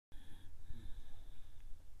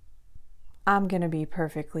I'm going to be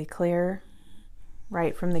perfectly clear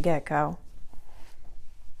right from the get-go.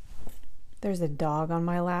 There's a dog on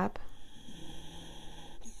my lap,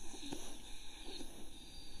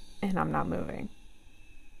 and I'm not moving.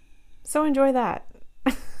 So enjoy that.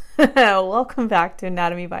 Welcome back to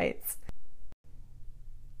Anatomy Bites.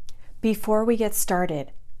 Before we get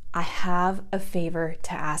started, I have a favor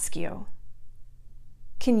to ask you.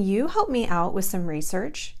 Can you help me out with some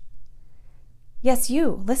research? Yes,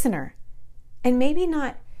 you, listener. And maybe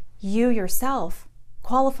not you yourself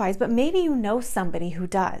qualifies, but maybe you know somebody who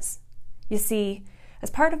does. You see,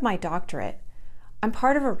 as part of my doctorate, I'm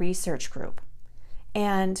part of a research group,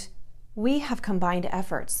 and we have combined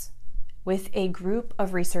efforts with a group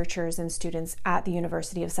of researchers and students at the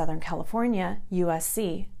University of Southern California,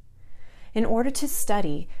 USC, in order to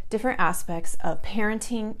study different aspects of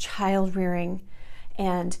parenting, child rearing,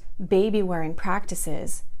 and baby wearing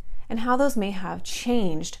practices, and how those may have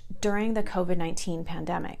changed during the COVID-19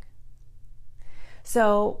 pandemic.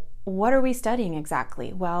 So, what are we studying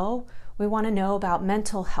exactly? Well, we want to know about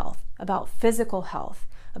mental health, about physical health,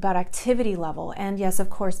 about activity level, and yes, of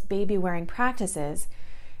course, baby wearing practices.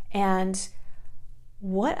 And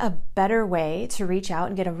what a better way to reach out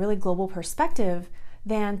and get a really global perspective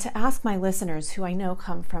than to ask my listeners, who I know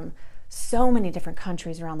come from so many different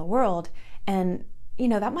countries around the world. And,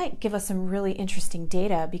 that might give us some really interesting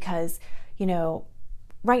data because,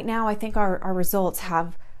 right now I think our results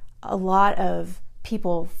have a lot of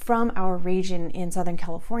people from our region in Southern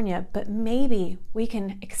California, but maybe we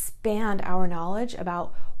can expand our knowledge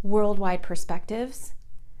about worldwide perspectives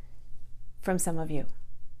from some of you.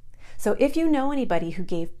 So if you know anybody who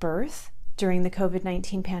gave birth during the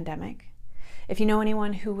COVID-19 pandemic, if you know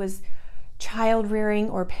anyone who was child rearing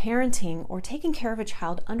or parenting or taking care of a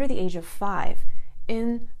child under the age of 5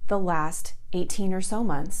 in the last 18 or so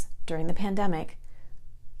months during the pandemic,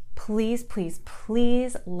 please, please,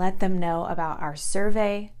 please let them know about our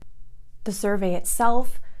survey. The survey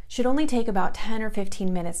itself should only take about 10 or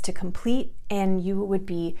 15 minutes to complete, and you would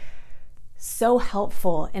be so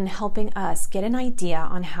helpful in helping us get an idea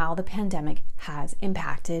on how the pandemic has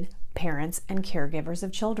impacted parents and caregivers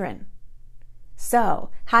of children. So,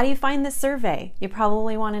 how do you find this survey? You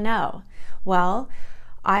probably want to know. Well,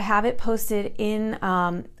 I have it posted in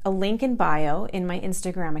a link in bio in my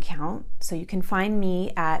Instagram account. So you can find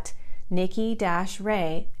me at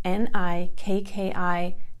Nikki-Rae,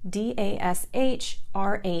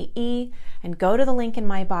 Nikkidashrae, and go to the link in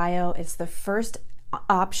my bio. It's the first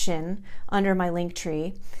option under my link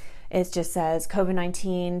tree. It just says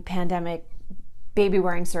COVID-19 pandemic baby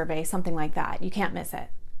wearing survey, something like that. You can't miss it.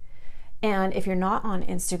 And if you're not on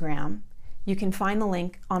Instagram, you can find the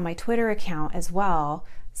link on my Twitter account as well,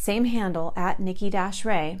 same handle at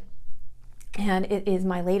Nikki-Rae. And it is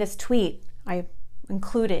my latest tweet. I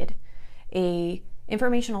included a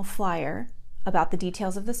informational flyer about the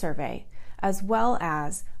details of the survey, as well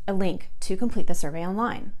as a link to complete the survey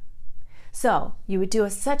online. So you would do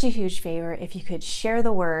us such a huge favor if you could share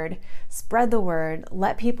the word, spread the word,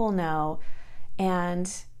 let people know,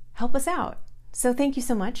 and help us out. So thank you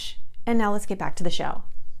so much. And now let's get back to the show.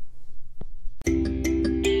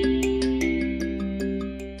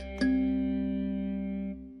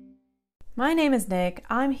 My name is Nick.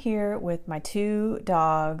 I'm here with my 2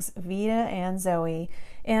 dogs, Vita and Zoe,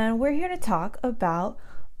 and we're here to talk about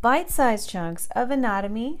bite-sized chunks of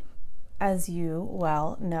anatomy. As you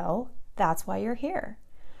well know, that's why you're here.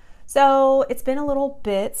 So it's been a little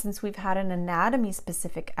bit since we've had an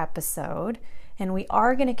anatomy-specific episode, and we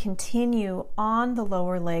are going to continue on the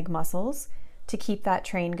lower leg muscles to keep that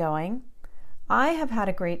train going. I have had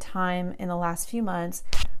a great time in the last few months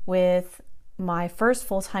with my first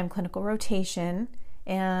full-time clinical rotation,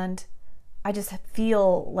 and I just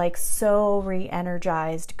feel like so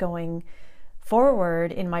re-energized going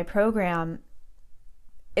forward in my program.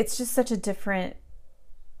 It's just such a different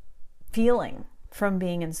feeling from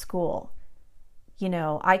being in school.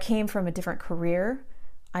 I came from a different career.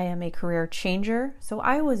 I am a career changer, so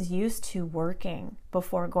I was used to working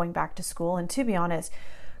before going back to school. And to be honest,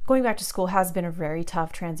 going back to school has been a very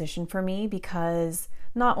tough transition for me because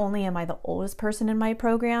not only am I the oldest person in my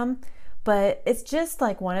program, but it's just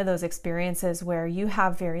like one of those experiences where you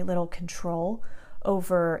have very little control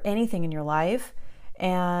over anything in your life.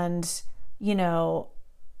 And,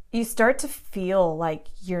 you start to feel like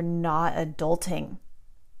you're not adulting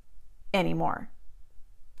anymore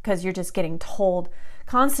because you're just getting told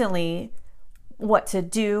constantly what to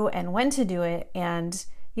do and when to do it. And,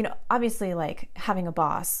 obviously like having a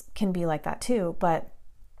boss can be like that too, but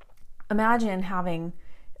imagine having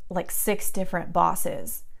like 6 different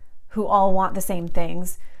bosses who all want the same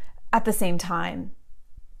things at the same time.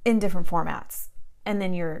 in different formats. And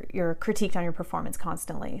then you're critiqued on your performance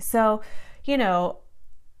constantly. So,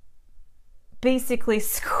 basically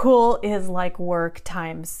school is like work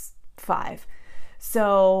times 5.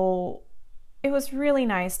 So it was really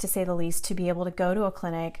nice, to say the least, to be able to go to a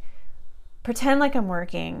clinic, pretend like I'm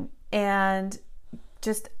working, and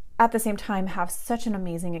just at the same time have such an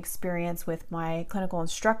amazing experience with my clinical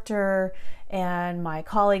instructor and my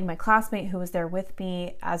colleague, my classmate who was there with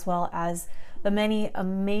me, as well as the many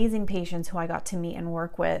amazing patients who I got to meet and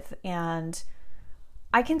work with. And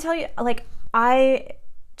I can tell you, I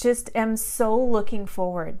just am so looking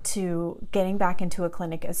forward to getting back into a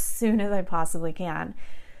clinic as soon as I possibly can.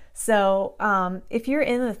 So if you're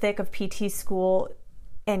in the thick of PT school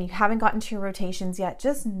and you haven't gotten to your rotations yet,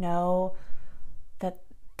 just know that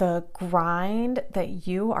the grind that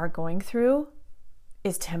you are going through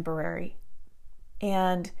is temporary.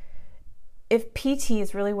 And if PT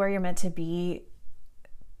is really where you're meant to be,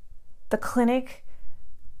 the clinic,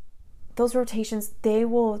 those rotations, they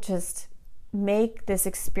will just make this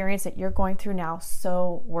experience that you're going through now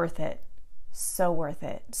so worth it. So worth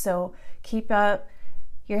it. So keep up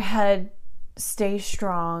your head, stay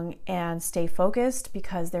strong, and stay focused,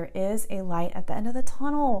 because there is a light at the end of the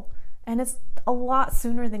tunnel. And it's a lot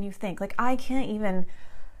sooner than you think. I can't even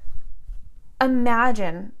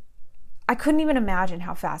imagine. I couldn't even imagine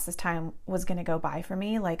how fast this time was going to go by for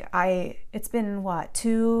me. It's been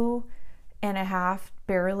 2.5,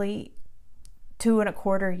 barely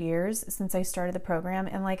 2.25 years since I started the program.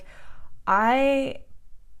 And I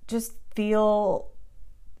just feel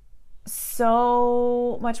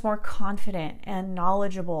so much more confident and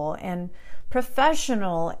knowledgeable and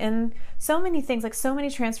professional, and so many things, so many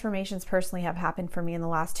transformations personally have happened for me in the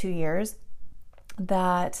last 2 years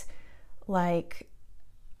that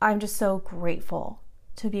I'm just so grateful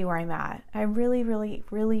to be where I'm at. I really, really,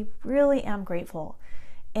 really, really am grateful.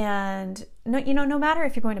 And no matter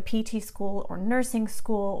if you're going to PT school or nursing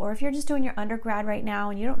school, or if you're just doing your undergrad right now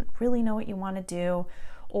and you don't really know what you want to do,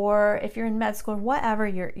 or if you're in med school, or whatever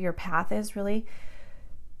your path is, really,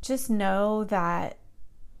 just know that,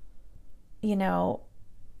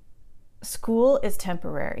 school is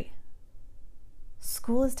temporary.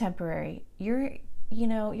 School is temporary. You're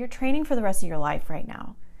training for the rest of your life right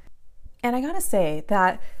now. And I gotta say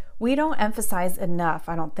that we don't emphasize enough,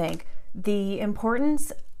 I don't think, the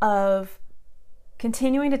importance of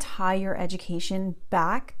continuing to tie your education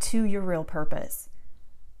back to your real purpose.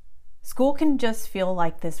 School can just feel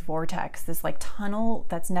like this vortex, this tunnel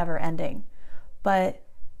that's never ending. But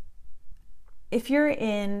if you're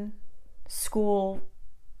in school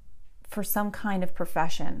for some kind of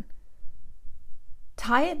profession,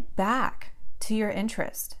 tie it back to your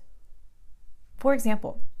interest. For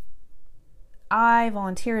example, I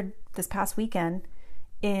volunteered this past weekend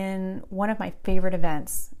in one of my favorite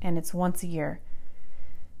events, and it's once a year,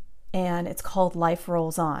 and it's called Life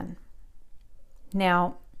Rolls On.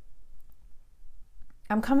 Now,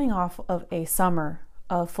 I'm coming off of a summer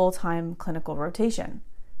of full-time clinical rotation.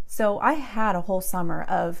 So I had a whole summer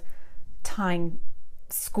of tying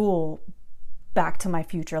school back to my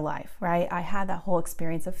future life, right? I had that whole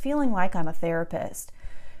experience of feeling like I'm a therapist,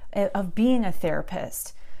 of being a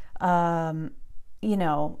therapist,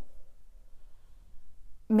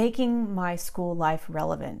 making my school life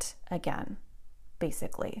relevant again,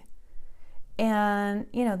 basically. And,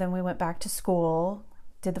 then we went back to school,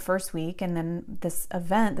 did the first week, and then this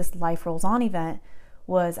event, this Life Rolls On event,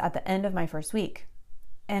 was at the end of my first week.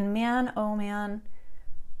 And man, oh man,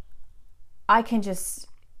 I can just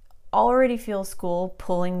already feel school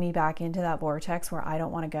pulling me back into that vortex where I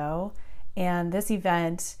don't want to go. And this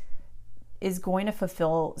event is going to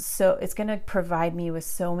it's going to provide me with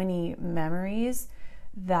so many memories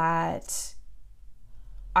that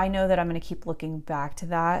I know that I'm going to keep looking back to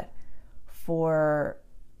that for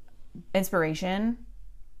inspiration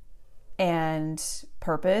and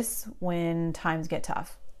purpose when times get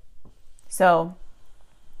tough. So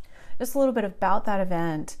just a little bit about that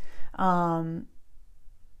event.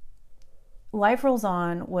 Life Rolls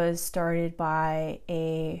On was started by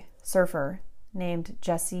a surfer named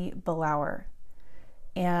Jesse Belauer.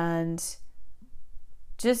 And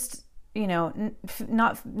just,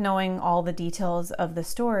 not knowing all the details of the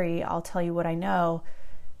story, I'll tell you what I know.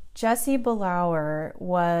 Jesse Belauer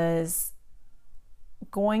was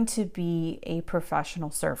going to be a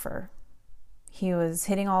professional surfer. He was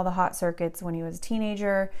hitting all the hot circuits when he was a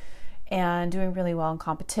teenager and doing really well in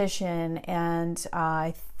competition. And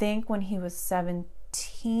I think when he was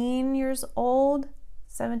 17 years old,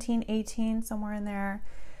 17, 18, somewhere in there,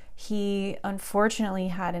 he unfortunately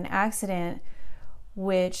had an accident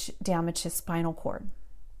which damaged his spinal cord.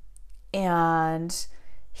 And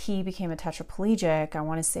he became a tetraplegic, I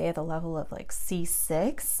want to say at the level of like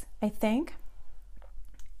C6, I think.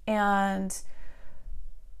 And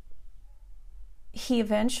he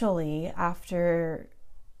eventually, after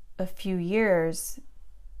a few years,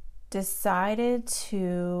 decided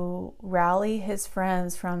to rally his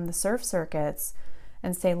friends from the surf circuits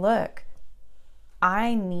and say, look,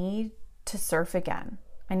 I need to surf again.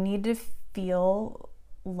 I need to feel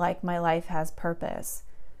like my life has purpose.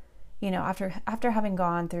 You know, after having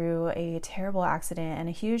gone through a terrible accident and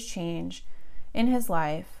a huge change in his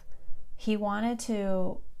life, he wanted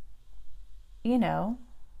to, you know,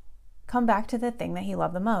 come back to the thing that he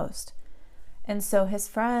loved the most. And so his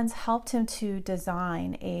friends helped him to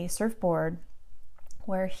design a surfboard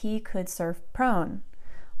where he could surf prone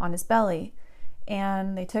on his belly.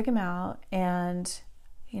 And they took him out and,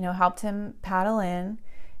 you know, helped him paddle in.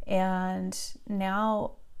 And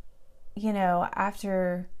now, you know,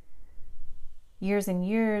 after years and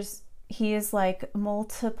years, he is like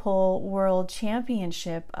multiple world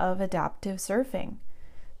championship of adaptive surfing.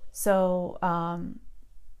 So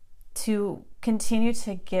to continue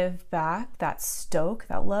to give back that stoke,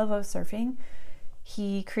 that love of surfing,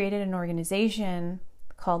 he created an organization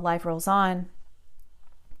called Life Rolls On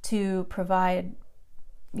to provide,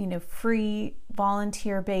 you know, free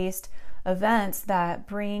volunteer-based events that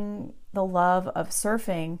bring the love of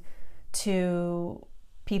surfing to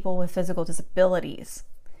people with physical disabilities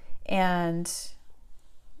and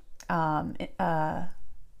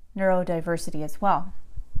neurodiversity as well.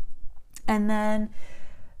 And then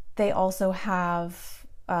they also have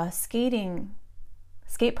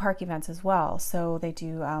skate park events as well. So they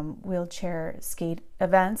do wheelchair skate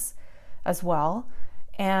events as well.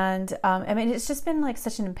 And I mean, it's just been like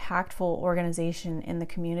such an impactful organization in the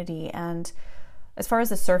community. And as far as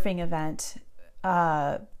the surfing event,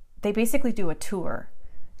 they basically do a tour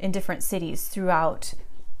in different cities throughout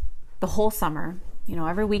the whole summer. You know,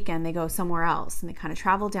 every weekend they go somewhere else and they kind of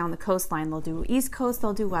travel down the coastline. They'll do East Coast,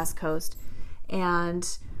 they'll do West Coast, and,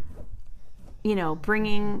 you know,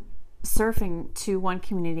 bringing surfing to one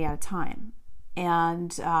community at a time.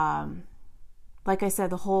 And like I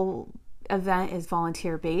said, the whole event is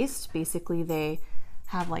volunteer based. Basically, they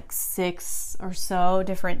have like 6 or so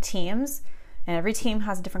different teams, and every team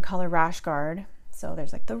has a different color rash guard. So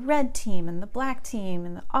there's like the red team and the black team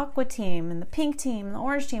and the aqua team and the pink team and the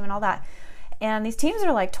orange team and all that. And these teams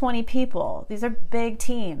are like 20 people. These are big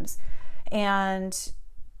teams. And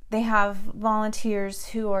they have volunteers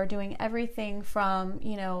who are doing everything from,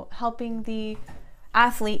 you know, helping the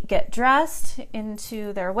athlete get dressed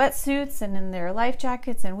into their wetsuits and in their life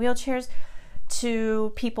jackets and wheelchairs,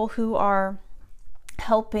 to people who are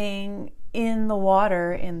helping in the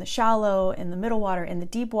water, in the shallow, in the middle water, in the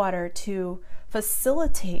deep water, to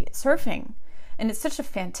facilitate surfing. And it's such a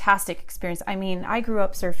fantastic experience. I mean, I grew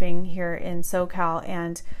up surfing here in SoCal,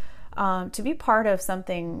 and to be part of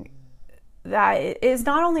something that is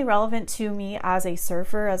not only relevant to me as a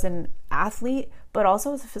surfer, as an athlete, but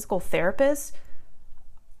also as a physical therapist,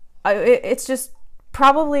 it's just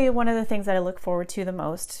probably one of the things that I look forward to the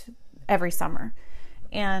most every summer.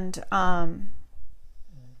 And,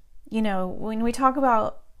 you know, when we talk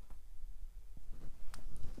about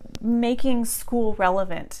making school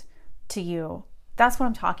relevant to you, that's what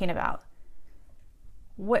I'm talking about.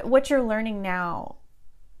 What you're learning now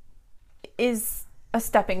is a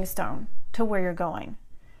stepping stone to where you're going.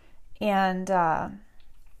 And I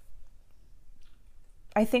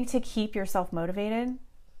think to keep yourself motivated,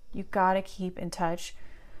 you've got to keep in touch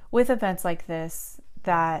with events like this,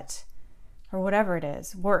 that, or whatever it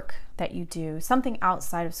is, work that you do, something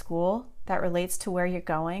outside of school that relates to where you're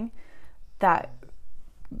going, that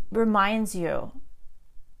reminds you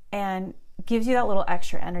and gives you that little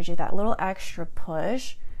extra energy, that little extra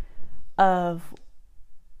push of,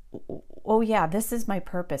 oh yeah, this is my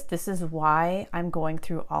purpose. This is why I'm going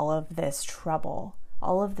through all of this trouble,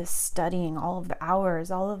 all of this studying, all of the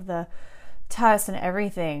hours, all of the tests and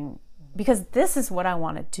everything, because this is what I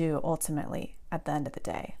want to do ultimately at the end of the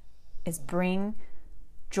day, is bring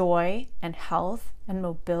joy and health and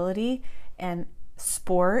mobility and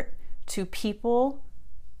sport to people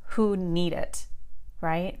who need it,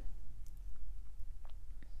 right?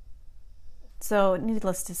 So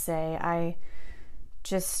needless to say, I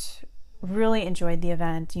just really enjoyed the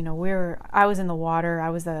event. You know, I was in the water. I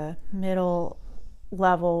was a middle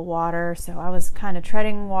level water, so I was kind of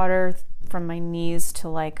treading water from my knees to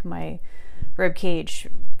like my rib cage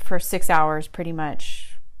for 6 hours pretty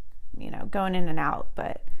much, you know, going in and out.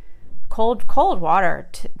 But cold water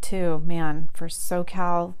too, man. For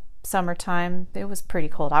SoCal summertime, it was pretty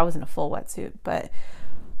cold. I was in a full wetsuit, but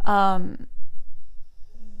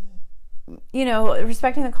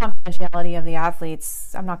respecting the confidentiality of the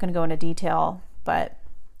athletes, I'm not going to go into detail, but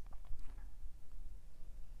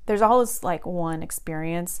there's always like one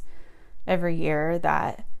experience every year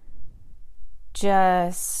that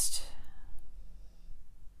just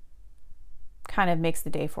kind of makes the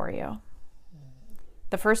day for you.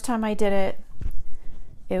 The first time I did it,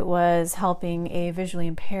 it was helping a visually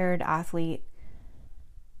impaired athlete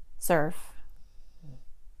surf,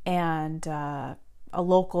 and a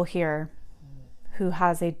local here who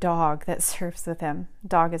has a dog that surfs with him.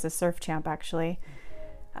 Dog is a surf champ, actually.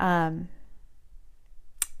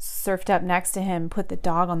 Surfed up next to him, put the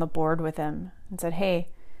dog on the board with him, and said, "Hey,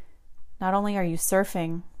 not only are you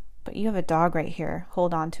surfing, but you have a dog right here.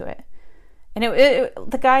 Hold on to it." And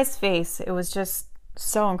the guy's face, it was just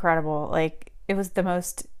so incredible. Like, it was the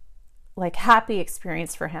most like happy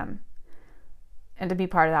experience for him. And to be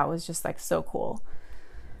part of that was just like so cool.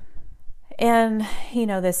 And,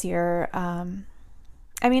 this year,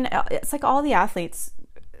 it's like all the athletes,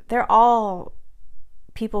 they're all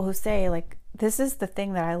people who say like, this is the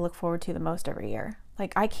thing that I look forward to the most every year.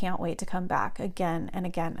 Like, I can't wait to come back again and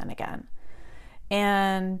again and again.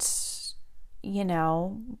 And,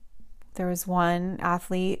 there was one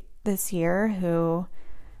athlete this year who,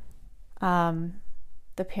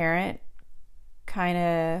 the parent kind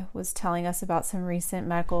of was telling us about some recent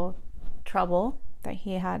medical trouble that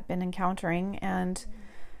he had been encountering. And,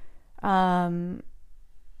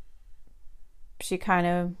 she kind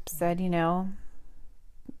of said,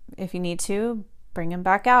 if you need to, bring him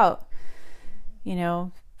back out,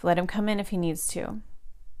 let him come in if he needs to.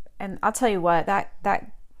 And I'll tell you what,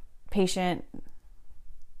 that patient,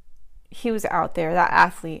 he was out there, that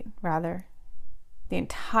athlete rather, the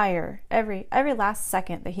entire, every last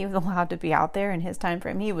second that he was allowed to be out there in his time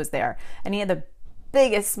frame, he was there. And he had the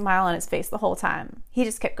biggest smile on his face the whole time. He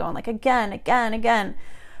just kept going like, again,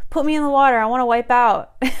 put me in the water, I want to wipe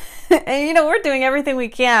out. And we're doing everything we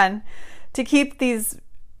can to keep these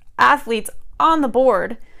athletes on the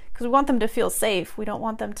board because we want them to feel safe. We don't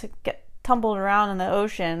want them to get tumbled around in the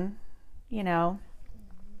ocean,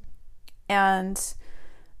 and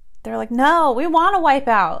they're like, no, we want to wipe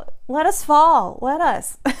out, let us fall, let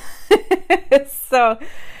us. So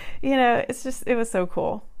it was so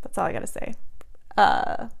cool. That's all I gotta say.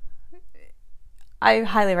 I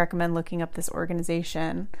highly recommend looking up this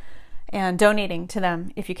organization and donating to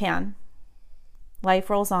them if you can. Life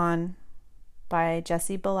Rolls On by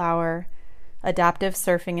Jesse Belauer, adaptive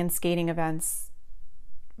surfing and skating events.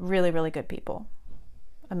 Really, really good people.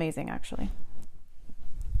 Amazing, actually.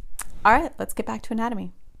 All right, let's get back to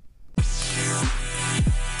anatomy.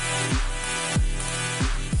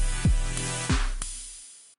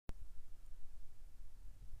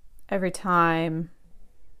 Every time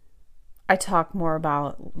I talk more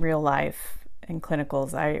about real life and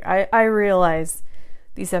clinicals, I realize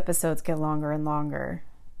these episodes get longer and longer.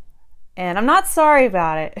 And I'm not sorry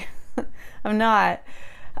about it. I'm not.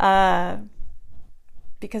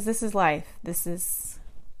 Because this is life. This is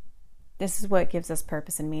what gives us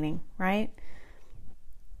purpose and meaning, right?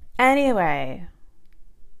 Anyway,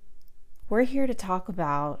 we're here to talk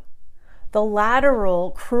about the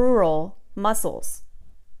lateral crural muscles.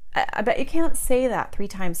 I bet you can't say that 3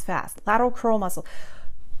 times fast. Lateral crural muscle.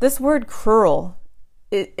 This word crural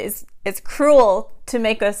it's cruel to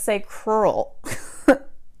make us say crural. Crural.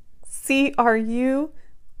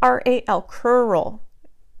 Crural.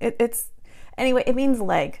 Anyway, it means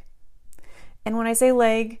leg. And when I say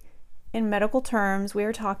leg, in medical terms, we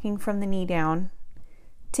are talking from the knee down,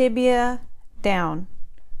 tibia down.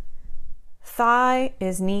 Thigh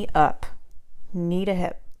is knee up, knee to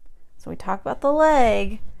hip. So we talk about the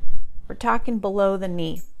leg, we're talking below the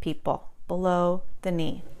knee, people, below the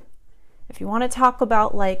knee. If you want to talk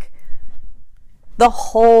about like the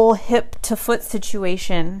whole hip to foot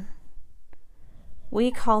situation,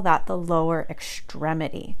 we call that the lower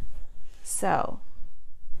extremity. So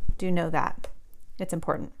do know that. It's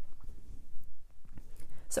important.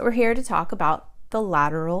 So we're here to talk about the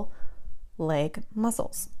lateral leg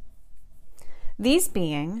muscles. These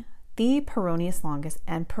being the peroneus longus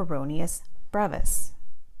and peroneus brevis.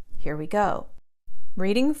 Here we go.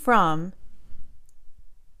 Reading from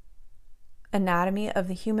Anatomy of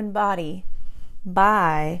the Human Body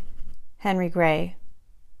by Henry Gray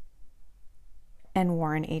and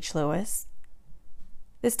Warren H. Lewis.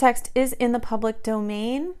 This text is in the public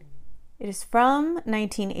domain. It is from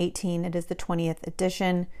 1918. It is the 20th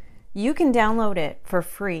edition. You can download it for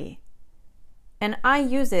free. And I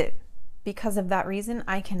use it because of that reason.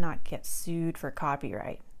 I cannot get sued for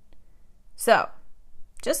copyright. So,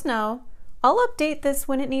 just know, I'll update this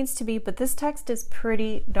when it needs to be, but this text is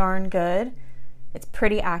pretty darn good. It's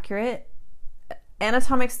pretty accurate.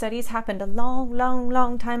 Anatomic studies happened a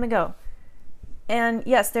long time ago. And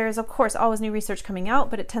yes, there is, of course, always new research coming out,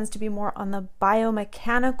 but it tends to be more on the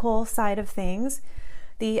biomechanical side of things.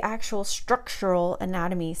 The actual structural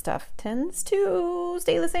anatomy stuff tends to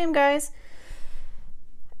stay the same, guys.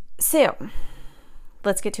 So,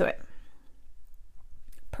 let's get to it.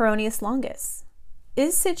 Peroneus longus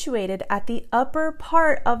is situated at the upper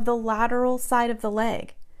part of the lateral side of the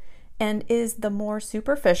leg and is the more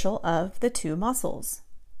superficial of the two muscles,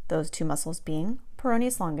 those two muscles being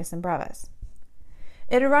peroneus longus and brevis.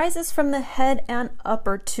 It arises from the head and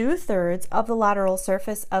upper 2/3 of the lateral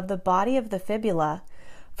surface of the body of the fibula,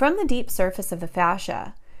 from the deep surface of the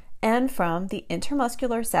fascia, and from the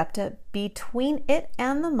intermuscular septa between it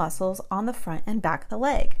and the muscles on the front and back of the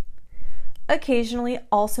leg. Occasionally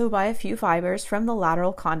also by a few fibers from the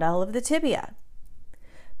lateral condyle of the tibia.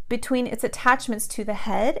 Between its attachments to the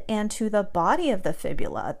head and to the body of the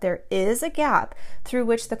fibula, there is a gap through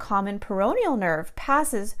which the common peroneal nerve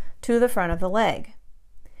passes to the front of the leg.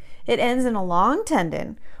 It ends in a long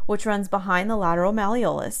tendon which runs behind the lateral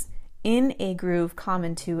malleolus in a groove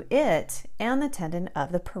common to it and the tendon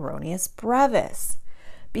of the peroneus brevis,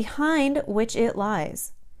 behind which it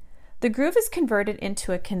lies. The groove is converted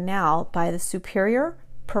into a canal by the superior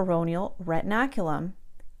peroneal retinaculum,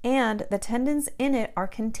 and the tendons in it are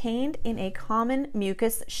contained in a common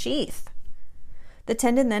mucus sheath. The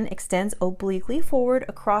tendon then extends obliquely forward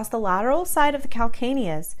across the lateral side of the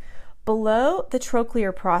calcaneus below the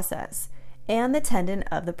trochlear process and the tendon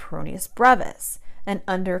of the peroneus brevis and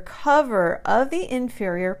under cover of the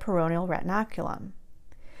inferior peroneal retinaculum.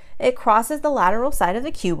 It crosses the lateral side of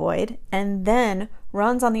the cuboid and then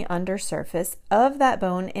runs on the undersurface of that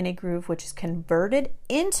bone in a groove which is converted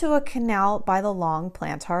into a canal by the long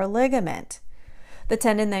plantar ligament. The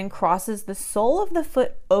tendon then crosses the sole of the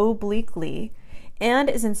foot obliquely and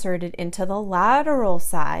is inserted into the lateral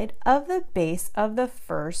side of the base of the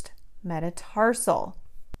first metatarsal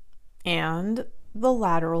and the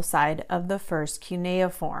lateral side of the first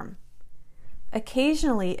cuneiform.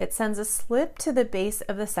 Occasionally, it sends a slip to the base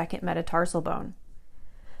of the second metatarsal bone.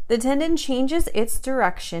 The tendon changes its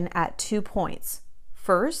direction at 2 points.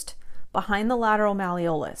 First, behind the lateral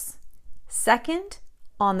malleolus. Second,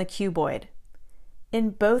 on the cuboid.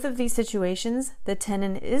 In both of these situations, the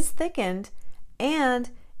tendon is thickened, and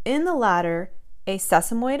in the latter, a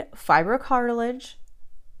sesamoid fibrocartilage,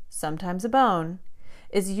 sometimes a bone,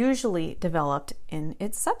 is usually developed in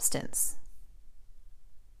its substance.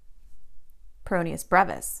 Peroneus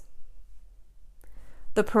brevis.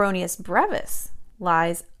 The peroneus brevis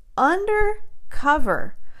lies under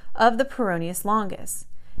cover of the peroneus longus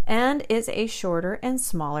and is a shorter and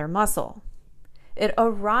smaller muscle. It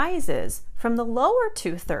arises from the lower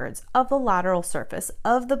 2/3 of the lateral surface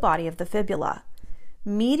of the body of the fibula,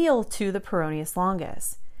 medial to the peroneus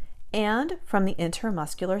longus, and from the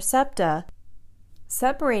intermuscular septa,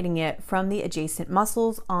 separating it from the adjacent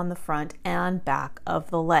muscles on the front and back of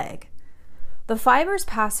the leg. The fibers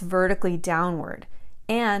pass vertically downward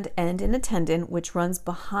and end in a tendon which runs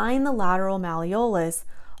behind the lateral malleolus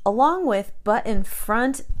along with but in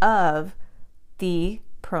front of the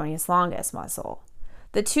peroneus longus muscle,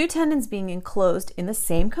 the two tendons being enclosed in the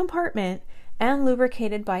same compartment and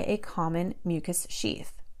lubricated by a common mucus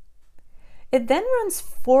sheath. It then runs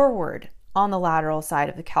forward on the lateral side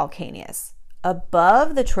of the calcaneus,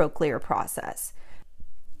 above the trochlear process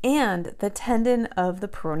and the tendon of the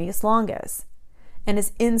peroneus longus, and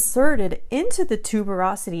is inserted into the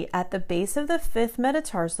tuberosity at the base of the fifth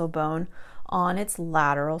metatarsal bone on its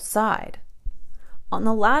lateral side. On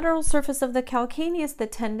the lateral surface of the calcaneus, the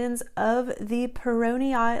tendons of the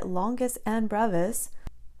peronei longus and brevis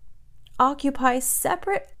occupy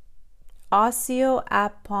separate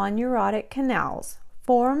osteoaponeurotic canals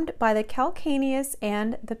formed by the calcaneus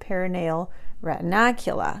and the peroneal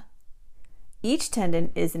retinacula. Each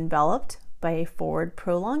tendon is enveloped by a forward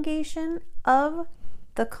prolongation of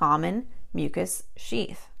the common mucus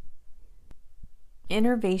sheath.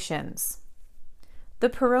 Innervations. The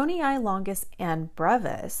peronei longus and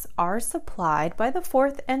brevis are supplied by the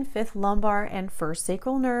fourth and fifth lumbar and first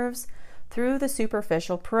sacral nerves through the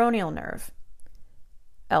superficial peroneal nerve,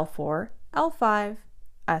 L4, L5,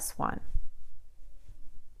 S1.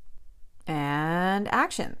 And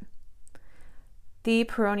action. The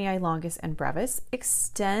peronei longus and brevis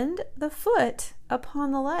extend the foot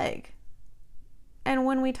upon the leg. And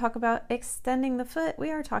when we talk about extending the foot,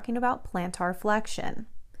 we are talking about plantar flexion,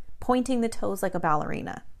 pointing the toes like a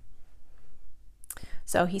ballerina.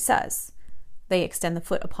 So he says, they extend the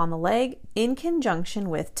foot upon the leg in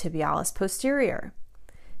conjunction with tibialis posterior.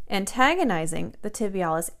 antagonizing the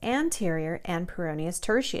tibialis anterior and peroneus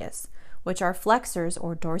tertius, which are flexors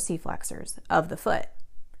or dorsiflexors of the foot.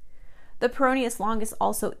 The peroneus longus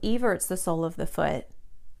also everts the sole of the foot.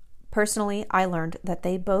 Personally, I learned that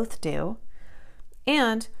they both do.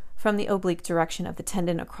 And from the oblique direction of the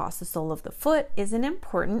tendon across the sole of the foot is an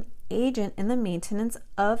important agent in the maintenance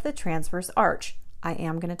of the transverse arch. I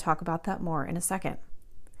am going to talk about that more in a second.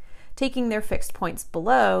 Taking their fixed points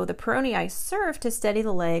below, the peronei serve to steady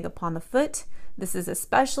the leg upon the foot. This is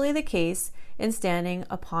especially the case in standing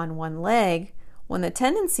upon one leg, when the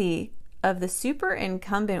tendency of the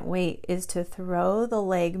superincumbent weight is to throw the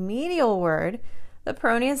leg medialward. The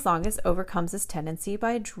peroneus longus overcomes this tendency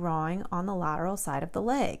by drawing on the lateral side of the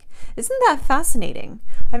leg. Isn't that fascinating?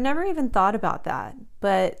 I've never even thought about that,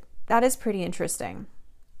 but that is pretty interesting.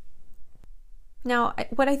 Now,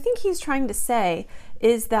 what I think he's trying to say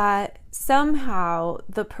is that somehow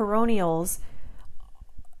the peroneals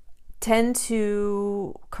tend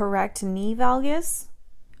to correct knee valgus,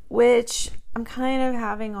 which I'm kind of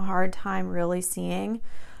having a hard time really seeing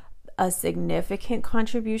a significant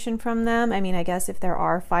contribution from them. I mean, I guess if there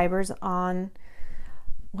are fibers on,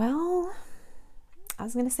 well, I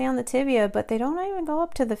was going to say on the tibia, but they don't even go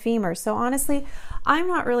up to the femur. So honestly, I'm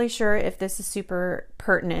not really sure if this is super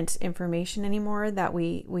pertinent information anymore that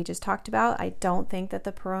we just talked about. I don't think that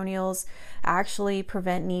the peroneals actually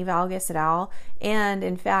prevent knee valgus at all. And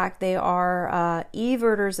in fact, they are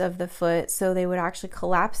everters of the foot. So they would actually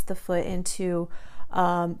collapse the foot into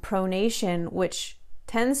pronation, which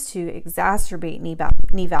tends to exacerbate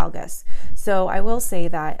knee valgus. So I will say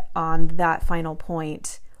that on that final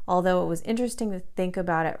point, although it was interesting to think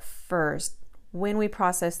about at first, when we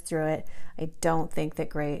process through it, I don't think that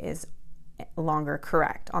Gray is longer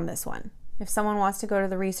correct on this one. If someone wants to go to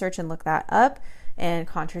the research and look that up and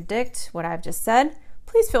contradict what I've just said,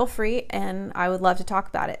 please feel free, and I would love to talk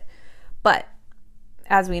about it. But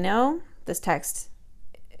as we know, this text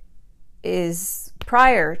is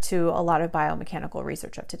prior to a lot of biomechanical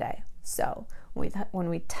research of today. So when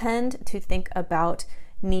we tend to think about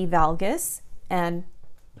knee valgus and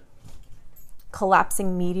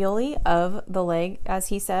collapsing medially of the leg, as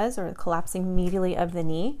he says, or collapsing medially of the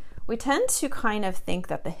knee, we tend to kind of think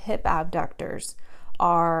that the hip abductors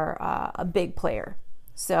are a big player.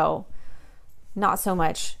 So not so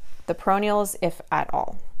much the peroneals, if at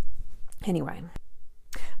all. Anyway,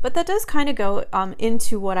 but that does kind of go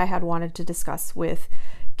into what I had wanted to discuss with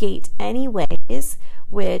gait anyways,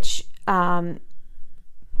 which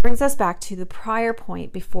brings us back to the prior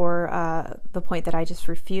point before the point that I just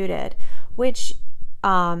refuted, which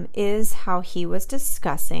is how he was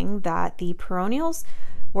discussing that the peroneals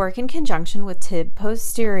work in conjunction with tib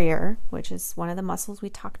posterior, which is one of the muscles we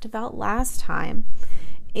talked about last time,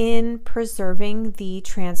 in preserving the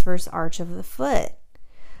transverse arch of the foot.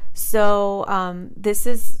 So this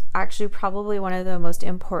is actually probably one of the most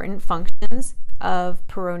important functions of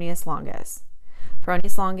peroneus longus.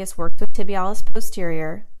 Peroneus longus works with tibialis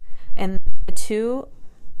posterior, and the two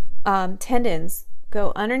tendons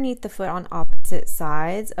go underneath the foot on opposite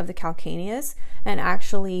sides of the calcaneus and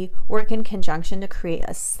actually work in conjunction to create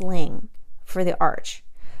a sling for the arch.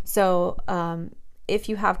 So if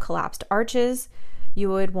you have collapsed arches, you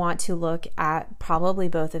would want to look at probably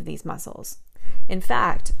both of these muscles. In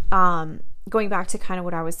fact, going back to kind of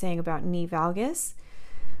what I was saying about knee valgus,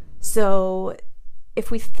 so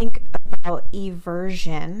if we think about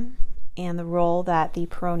eversion and the role that the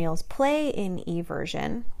peroneals play in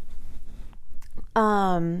eversion,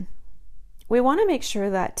 we want to make sure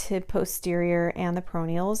that tib posterior and the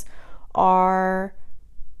peroneals are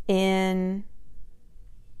in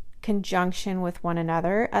conjunction with one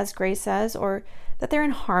another, as Gray says, or that they're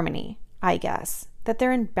in harmony, I guess, that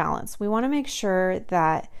they're in balance. We want to make sure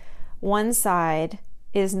that one side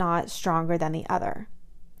is not stronger than the other.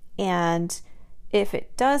 And if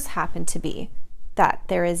it does happen to be that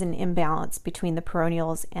there is an imbalance between the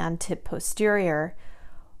peroneals and tib posterior,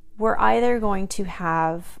 we're either going to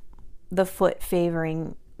have the foot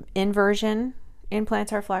favoring inversion in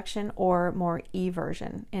plantar flexion or more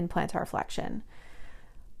eversion in plantar flexion,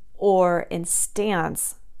 or in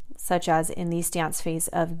stance, such as in the stance phase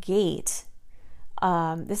of gait.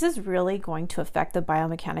 This is really going to affect the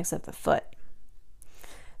biomechanics of the foot.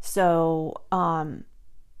 So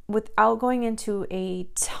without going into a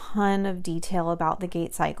ton of detail about the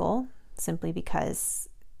gait cycle, simply because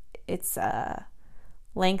it's a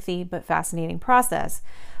lengthy but fascinating process,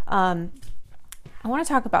 I want to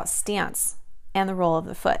talk about stance and the role of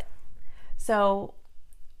the foot. So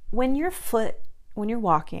when you're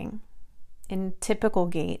walking in typical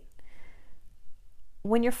gait,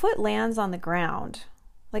 when your foot lands on the ground,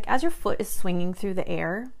 like as your foot is swinging through the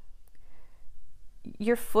air,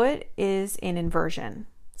 your foot is in inversion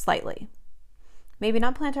slightly. Maybe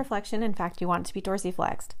not plantar flexion. In fact, you want it to be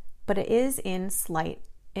dorsiflexed, but it is in slight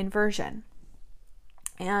inversion.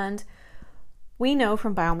 And we know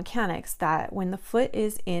from biomechanics that when the foot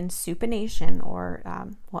is in supination, or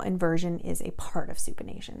inversion is a part of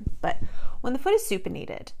supination, but when the foot is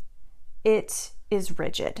supinated, it is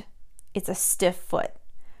rigid. It's a stiff foot.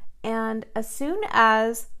 And as soon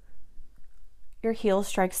as your heel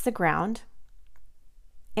strikes the ground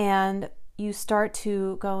and you start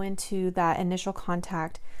to go into that initial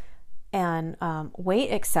contact and weight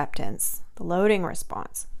acceptance, the loading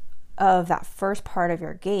response of that first part of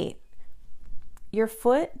your gait, your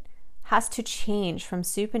foot has to change from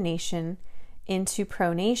supination into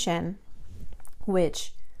pronation,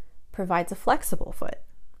 which provides a flexible foot.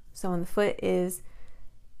 So when the foot is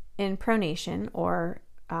in pronation, or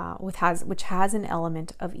which has an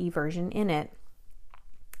element of eversion in it,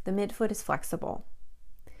 the midfoot is flexible.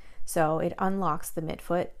 So it unlocks the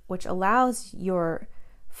midfoot, which allows your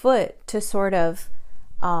foot to sort of,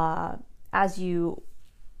 as you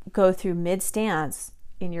go through mid-stance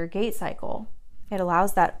in your gait cycle, it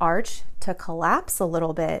allows that arch to collapse a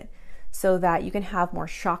little bit so that you can have more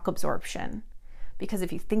shock absorption. Because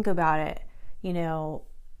if you think about it,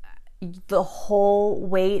 the whole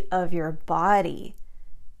weight of your body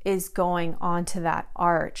is going onto that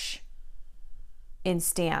arch in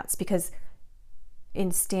stance, because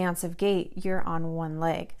in stance of gait, you're on one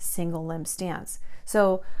leg, single limb stance.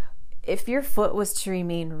 So if your foot was to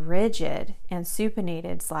remain rigid and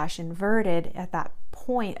supinated / inverted at that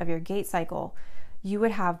point of your gait cycle, you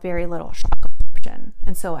would have very little shock absorption.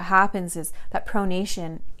 And so what happens is that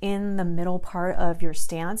pronation in the middle part of your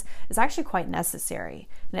stance is actually quite necessary.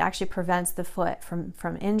 And it actually prevents the foot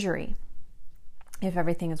from injury if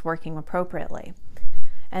everything is working appropriately.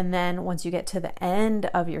 And then once you get to the end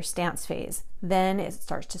of your stance phase, then it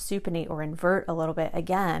starts to supinate or invert a little bit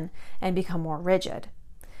again and become more rigid.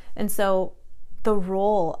 And so the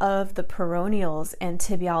role of the peroneals and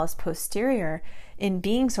tibialis posterior in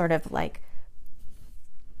being sort of like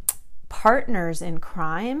partners in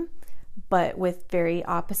crime, but with very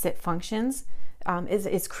opposite functions,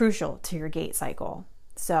 is crucial to your gait cycle.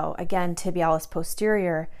 So again, tibialis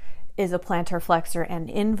posterior is a plantar flexor and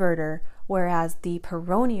inverter, whereas the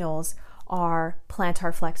peroneals are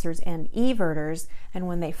plantar flexors and everters. And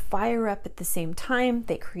when they fire up at the same time,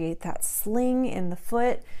 they create that sling in the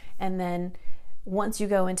foot. And then once you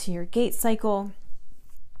go into your gait cycle,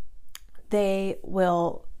 they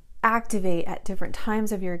will activate at different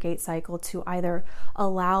times of your gait cycle to either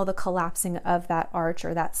allow the collapsing of that arch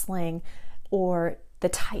or that sling, or the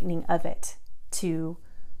tightening of it to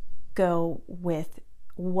go with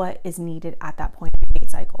what is needed at that point in the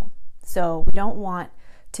gait cycle. So we don't want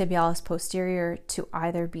tibialis posterior to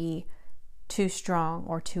either be too strong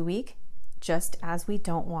or too weak, just as we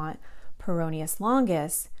don't want peroneus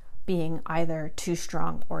longus being either too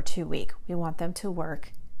strong or too weak. We want them to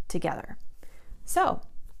work together. So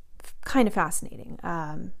kind of fascinating.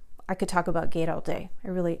 I could talk about gait all day. I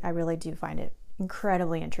really do find it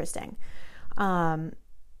incredibly interesting.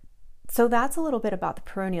 So that's a little bit about the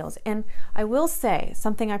peroneals. And I will say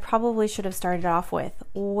something I probably should have started off with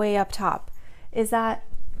way up top is that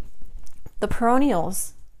the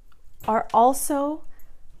peroneals are also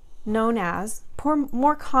known as,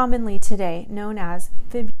 more commonly today, known as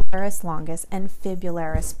fibularis longus and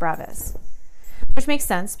fibularis brevis, which makes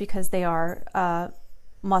sense because they are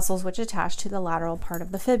muscles which attach to the lateral part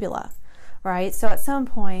of the fibula, right? So at some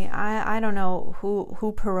point, I don't know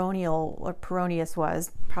who peroneal or peroneus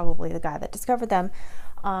was, probably the guy that discovered them.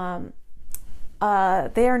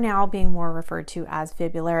 They are now being more referred to as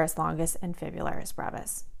fibularis longus and fibularis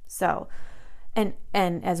brevis. So, and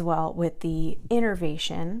as well with the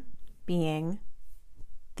innervation being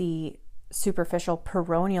the superficial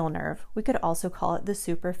peroneal nerve, we could also call it the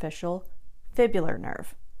superficial fibular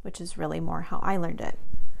nerve, which is really more how I learned it.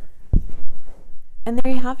 And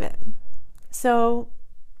there you have it. So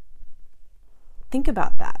think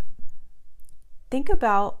about that. Think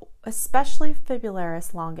about, especially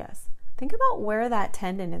fibularis longus, think about where that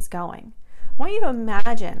tendon is going. I want you to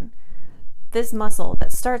imagine this muscle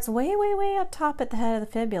that starts way, way, way up top at the head of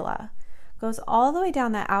the fibula, goes all the way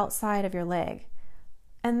down the outside of your leg,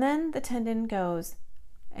 and then the tendon goes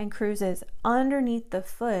and cruises underneath the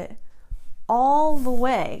foot all the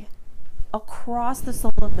way across the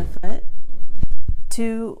sole of the foot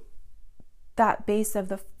to that base of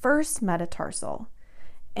the first metatarsal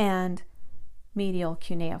and medial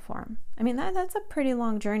cuneiform. I mean, that's a pretty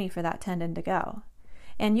long journey for that tendon to go.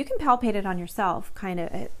 And you can palpate it on yourself, kind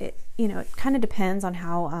of. It kind of depends on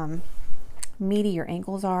how meaty your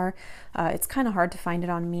ankles are. It's kind of hard to find it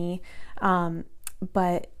on me.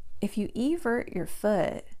 But if you evert your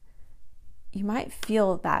foot, you might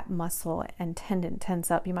feel that muscle and tendon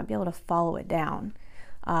tense up. You might be able to follow it down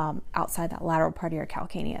outside that lateral part of your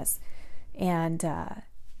calcaneus. And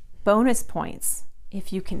bonus points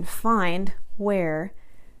if you can find where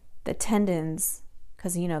the tendons,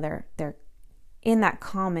 because they're in that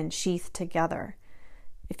common sheath together.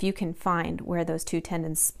 If you can find where those two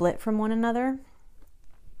tendons split from one another,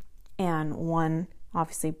 and one,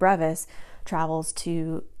 obviously brevis, travels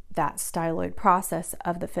to that styloid process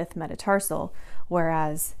of the fifth metatarsal,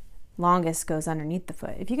 whereas longus goes underneath the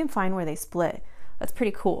foot. If you can find where they split, that's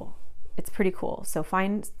pretty cool. It's pretty cool. So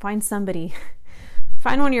find somebody,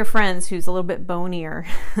 find one of your friends who's a little bit bonier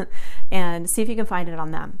and see if you can find it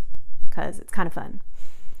on them, because it's kind of fun.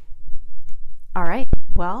 All right,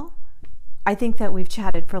 well, I think that we've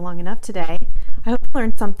chatted for long enough today. I hope you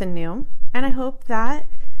learned something new, and I hope that,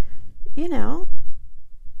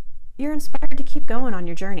 you're inspired to keep going on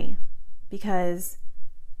your journey, because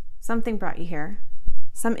something brought you here,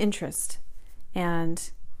 some interest,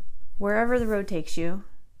 and wherever the road takes you,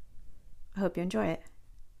 I hope you enjoy it.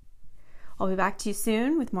 I'll be back to you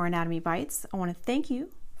soon with more Anatomy Bites. I want to thank you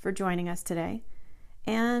for joining us today,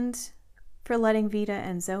 and for letting Vita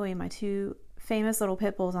and Zoe, my two famous little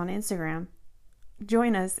pit bulls on Instagram,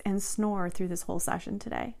 join us and snore through this whole session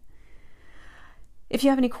today. If you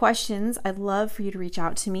have any questions, I'd love for you to reach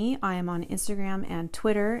out to me. I am on Instagram and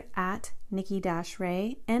Twitter at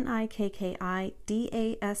Nikki-Rae, Nikkidashrae.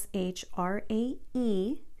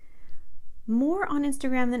 More on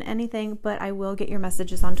Instagram than anything, but I will get your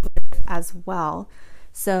messages on Twitter as well.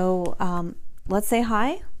 So let's say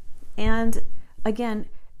hi. And again,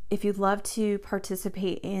 if you'd love to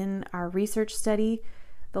participate in our research study,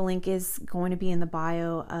 the link is going to be in the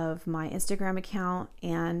bio of my Instagram account,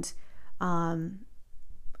 and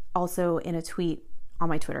also in a tweet on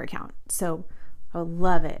my Twitter account. So I would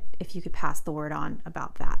love it if you could pass the word on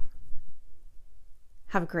about that.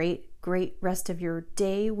 Have a great rest of your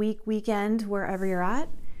day, week, weekend, wherever you're at,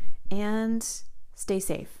 and stay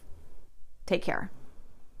safe. Take care.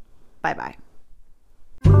 Bye-bye.